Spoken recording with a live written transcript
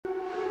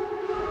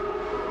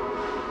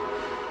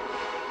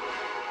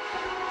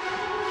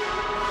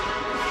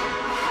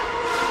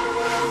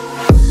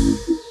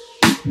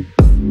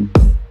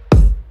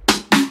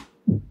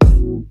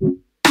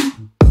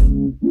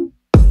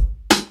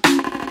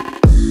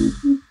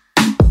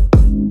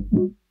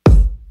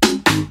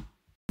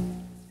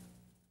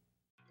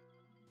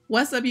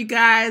What's up, you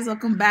guys?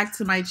 Welcome back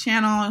to my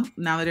channel.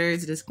 Now that there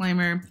is a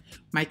disclaimer,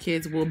 my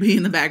kids will be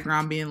in the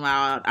background being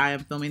loud. I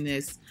am filming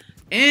this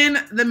in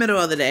the middle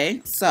of the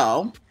day.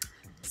 So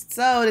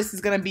this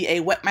is going to be a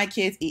What My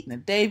Kids Eat in a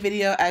Day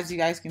video. As you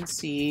guys can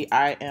see,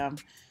 I am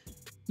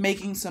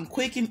making some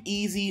quick and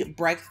easy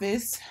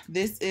breakfast.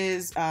 This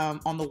is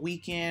on the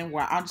weekend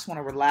where I just want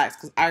to relax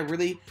because I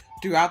really,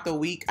 throughout the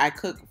week, I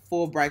cook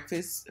full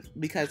breakfast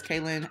because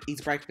Kailyn eats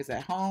breakfast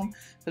at home.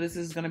 So this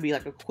is going to be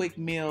like a quick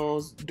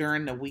meals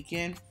during the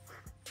weekend.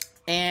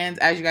 And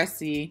as you guys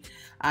see,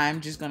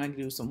 I'm just going to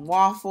do some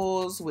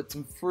waffles with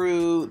some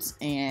fruits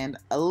and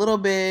a little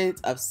bit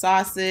of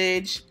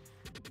sausage.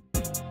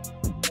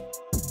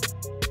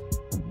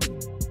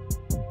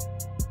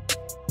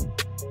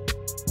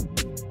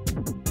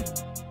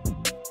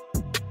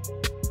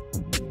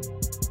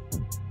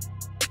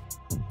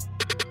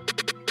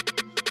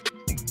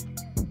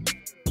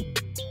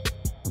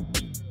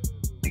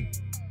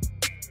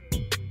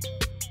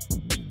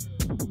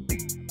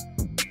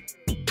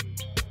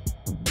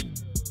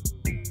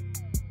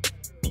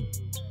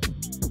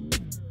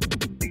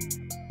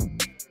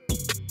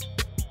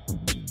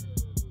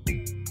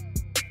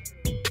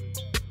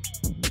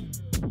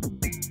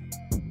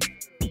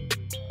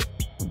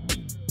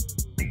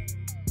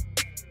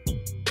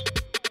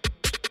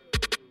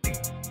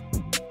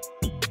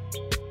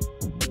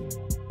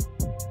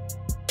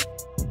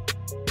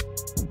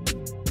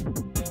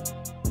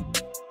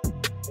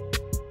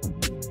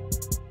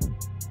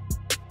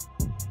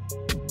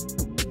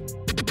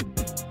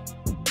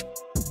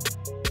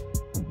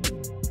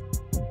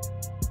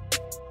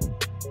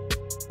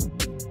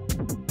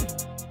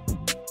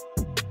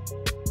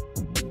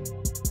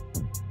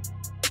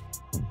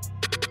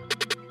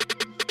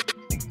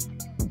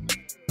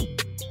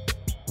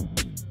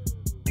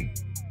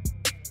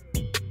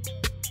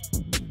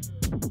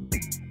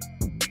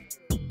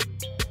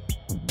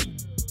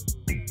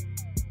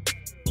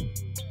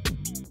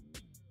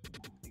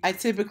 I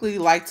typically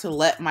like to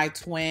let my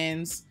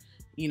twins,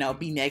 be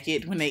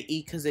naked when they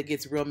eat because it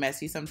gets real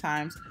messy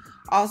sometimes.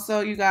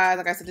 Also, you guys,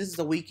 like I said, this is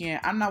the weekend.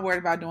 I'm not worried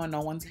about doing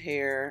no one's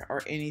hair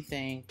or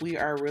anything. We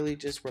are really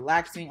just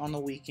relaxing on the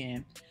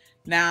weekend.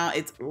 Now,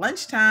 it's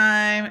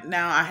lunchtime.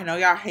 Now, I know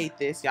y'all hate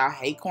this. Y'all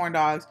hate corn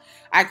dogs.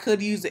 I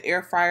could use the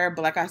air fryer,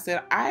 but like I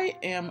said, I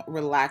am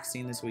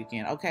relaxing this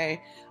weekend,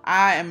 okay?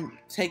 I am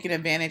taking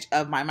advantage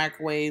of my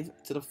microwave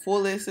to the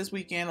fullest this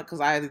weekend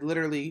because I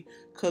literally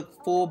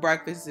cook full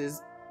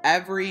breakfasts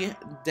every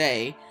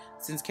day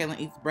since Kailyn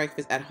eats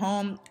breakfast at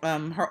home.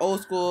 Her old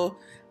school,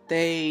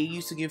 they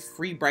used to give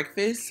free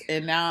breakfast,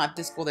 and now at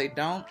this school they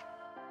don't.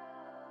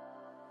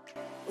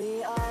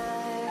 We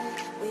are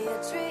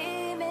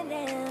dreaming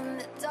in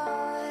the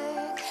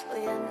dark.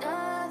 We are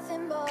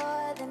nothing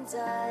more than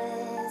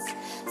dust.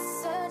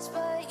 Search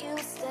but you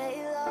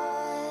stay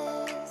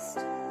lost.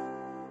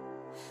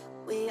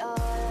 We are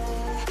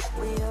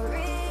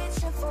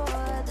reaching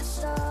for the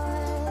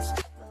stars.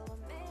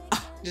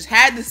 Just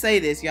had to say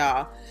this,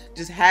 y'all.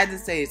 Just had to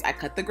say this. I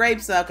cut the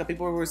grapes up because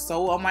people were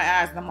so on my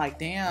ass. And I'm like,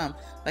 damn.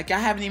 Like, y'all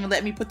haven't even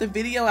let me put the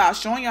video out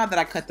showing y'all that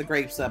I cut the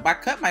grapes up. I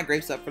cut my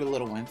grapes up for the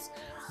little ones.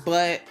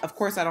 But, of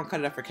course, I don't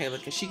cut it up for Kailyn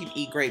because she can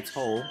eat grapes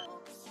whole.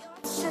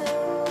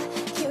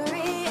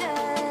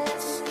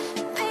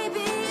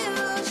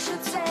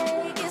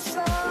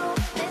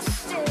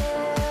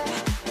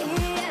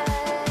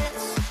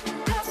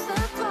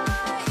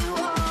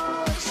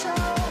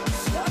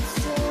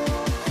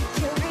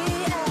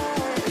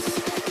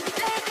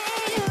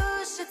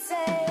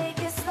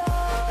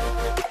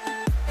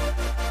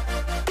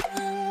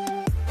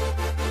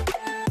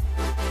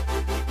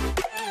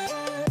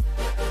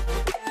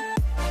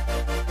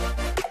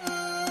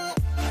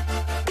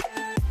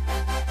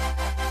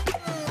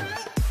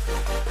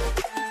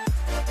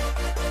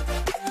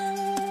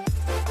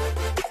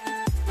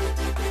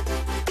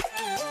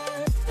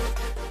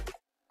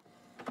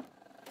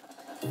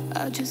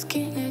 I just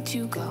can't let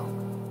you go.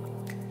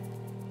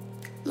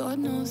 Lord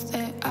knows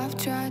that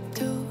I've tried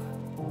to.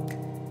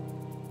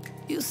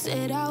 You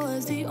said I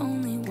was the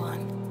only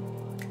one.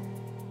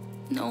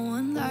 No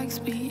one likes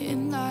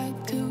being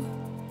lied to.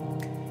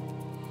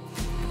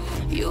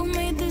 You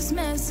made this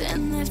mess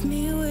and left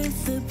me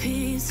with the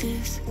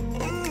pieces.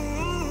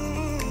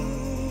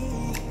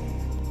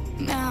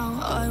 Now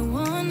I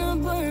wanna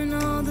burn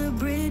all the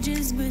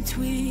bridges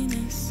between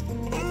us.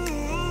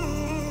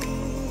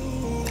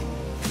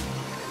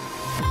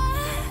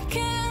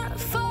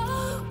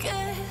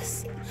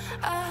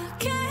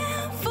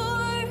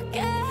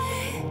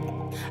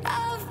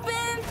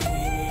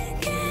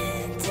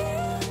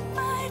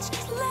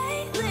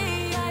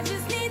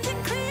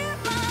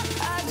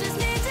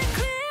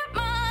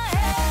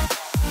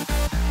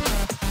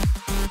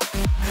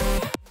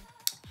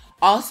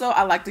 Also,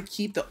 I like to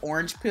keep the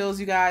orange peels,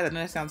 you guys. I know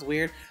that sounds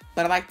weird,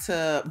 but I like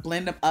to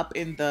blend them up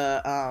in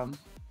the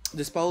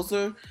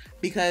disposer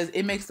because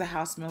it makes the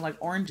house smell like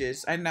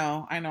oranges. I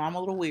know, I'm a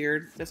little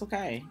weird. That's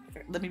okay.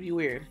 Let me be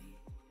weird.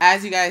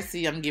 As you guys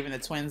see, I'm giving the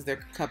twins their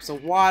cups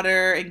of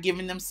water and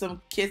giving them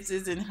some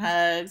kisses and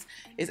hugs.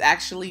 It's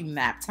actually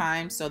nap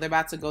time, so they're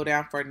about to go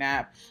down for a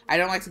nap. I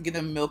don't like to give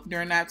them milk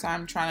during nap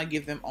time. I'm trying to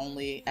give them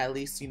only at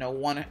least,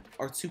 1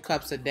 or 2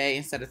 cups a day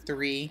instead of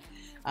 3.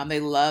 They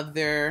love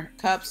their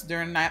cups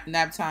during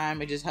nap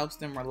time. It just helps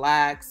them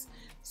relax.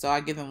 So I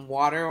give them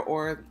water,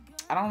 or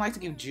I don't like to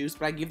give juice,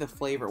 but I give the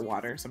flavored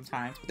water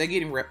sometimes. But they're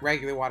getting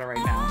regular water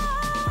right now.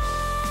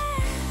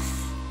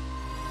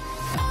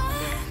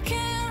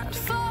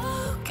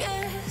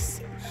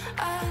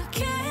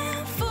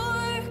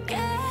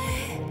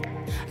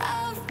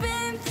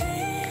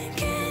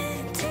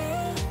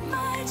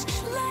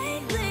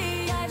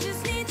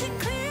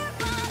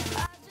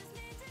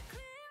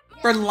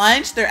 For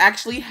lunch, they're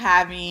actually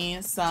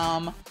having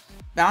some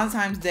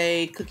Valentine's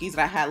Day cookies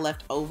that I had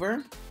left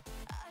over.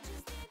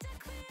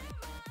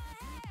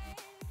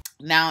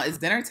 Now it's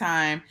dinner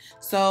time,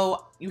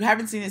 so you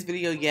haven't seen this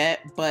video yet,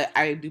 but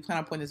I do plan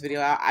on putting this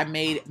video out. I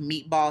made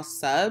meatball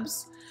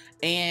subs,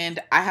 and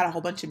I had a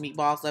whole bunch of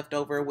meatballs left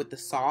over with the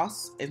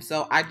sauce, and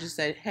so I just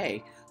said,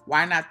 hey,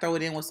 why not throw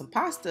it in with some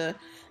pasta?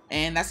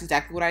 And that's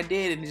exactly what I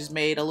did, and just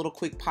made a little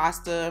quick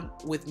pasta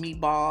with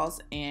meatballs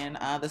and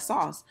the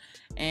sauce,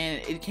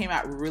 and it came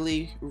out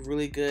really,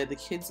 really good. The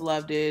kids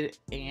loved it,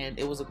 and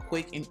it was a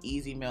quick and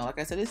easy meal. Like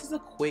I said, this is a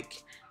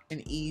quick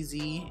and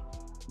easy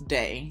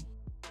day.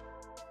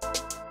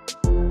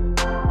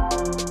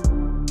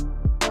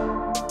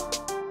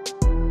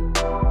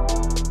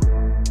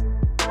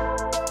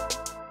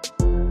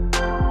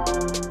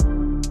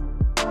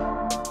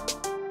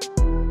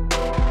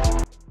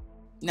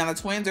 Now the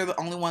twins are the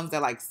only ones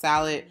that like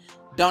salad.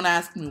 Don't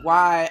ask me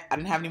why. I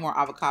didn't have any more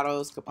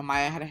avocados.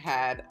 Amayah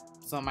had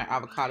some of my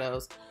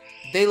avocados.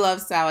 They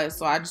love salad,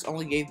 so I just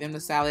only gave them the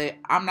salad.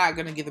 I'm not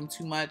going to give them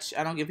too much.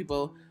 I don't give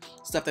people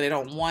stuff that they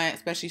don't want,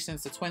 especially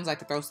since the twins like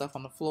to throw stuff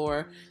on the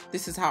floor.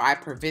 This is how I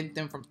prevent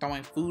them from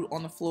throwing food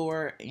on the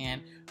floor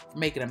and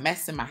making a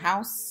mess in my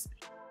house.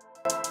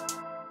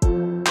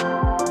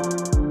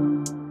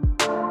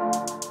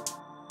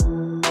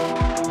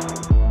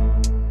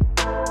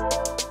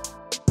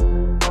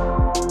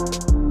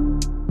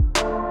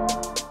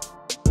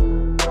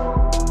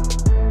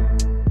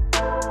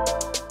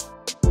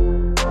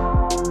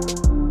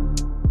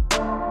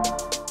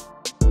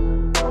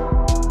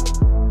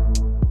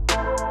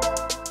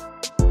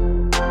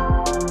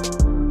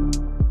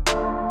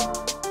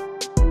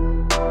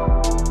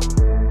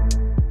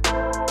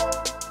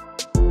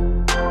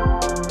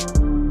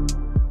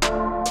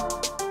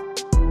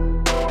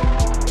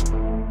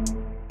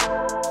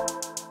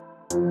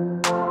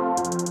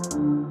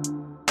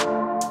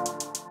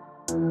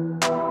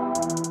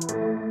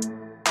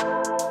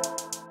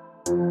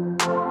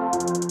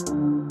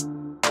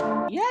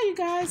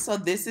 So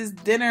this is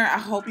dinner. I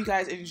hope you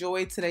guys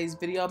enjoyed today's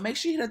video. Make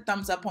sure you hit a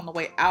thumbs up on the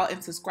way out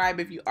and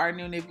subscribe if you are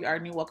new. And if you are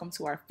new, welcome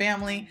to our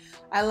family.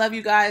 I love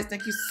you guys.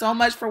 Thank you so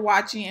much for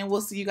watching, and we'll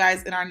see you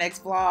guys in our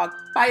next vlog.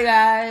 Bye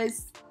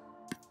guys.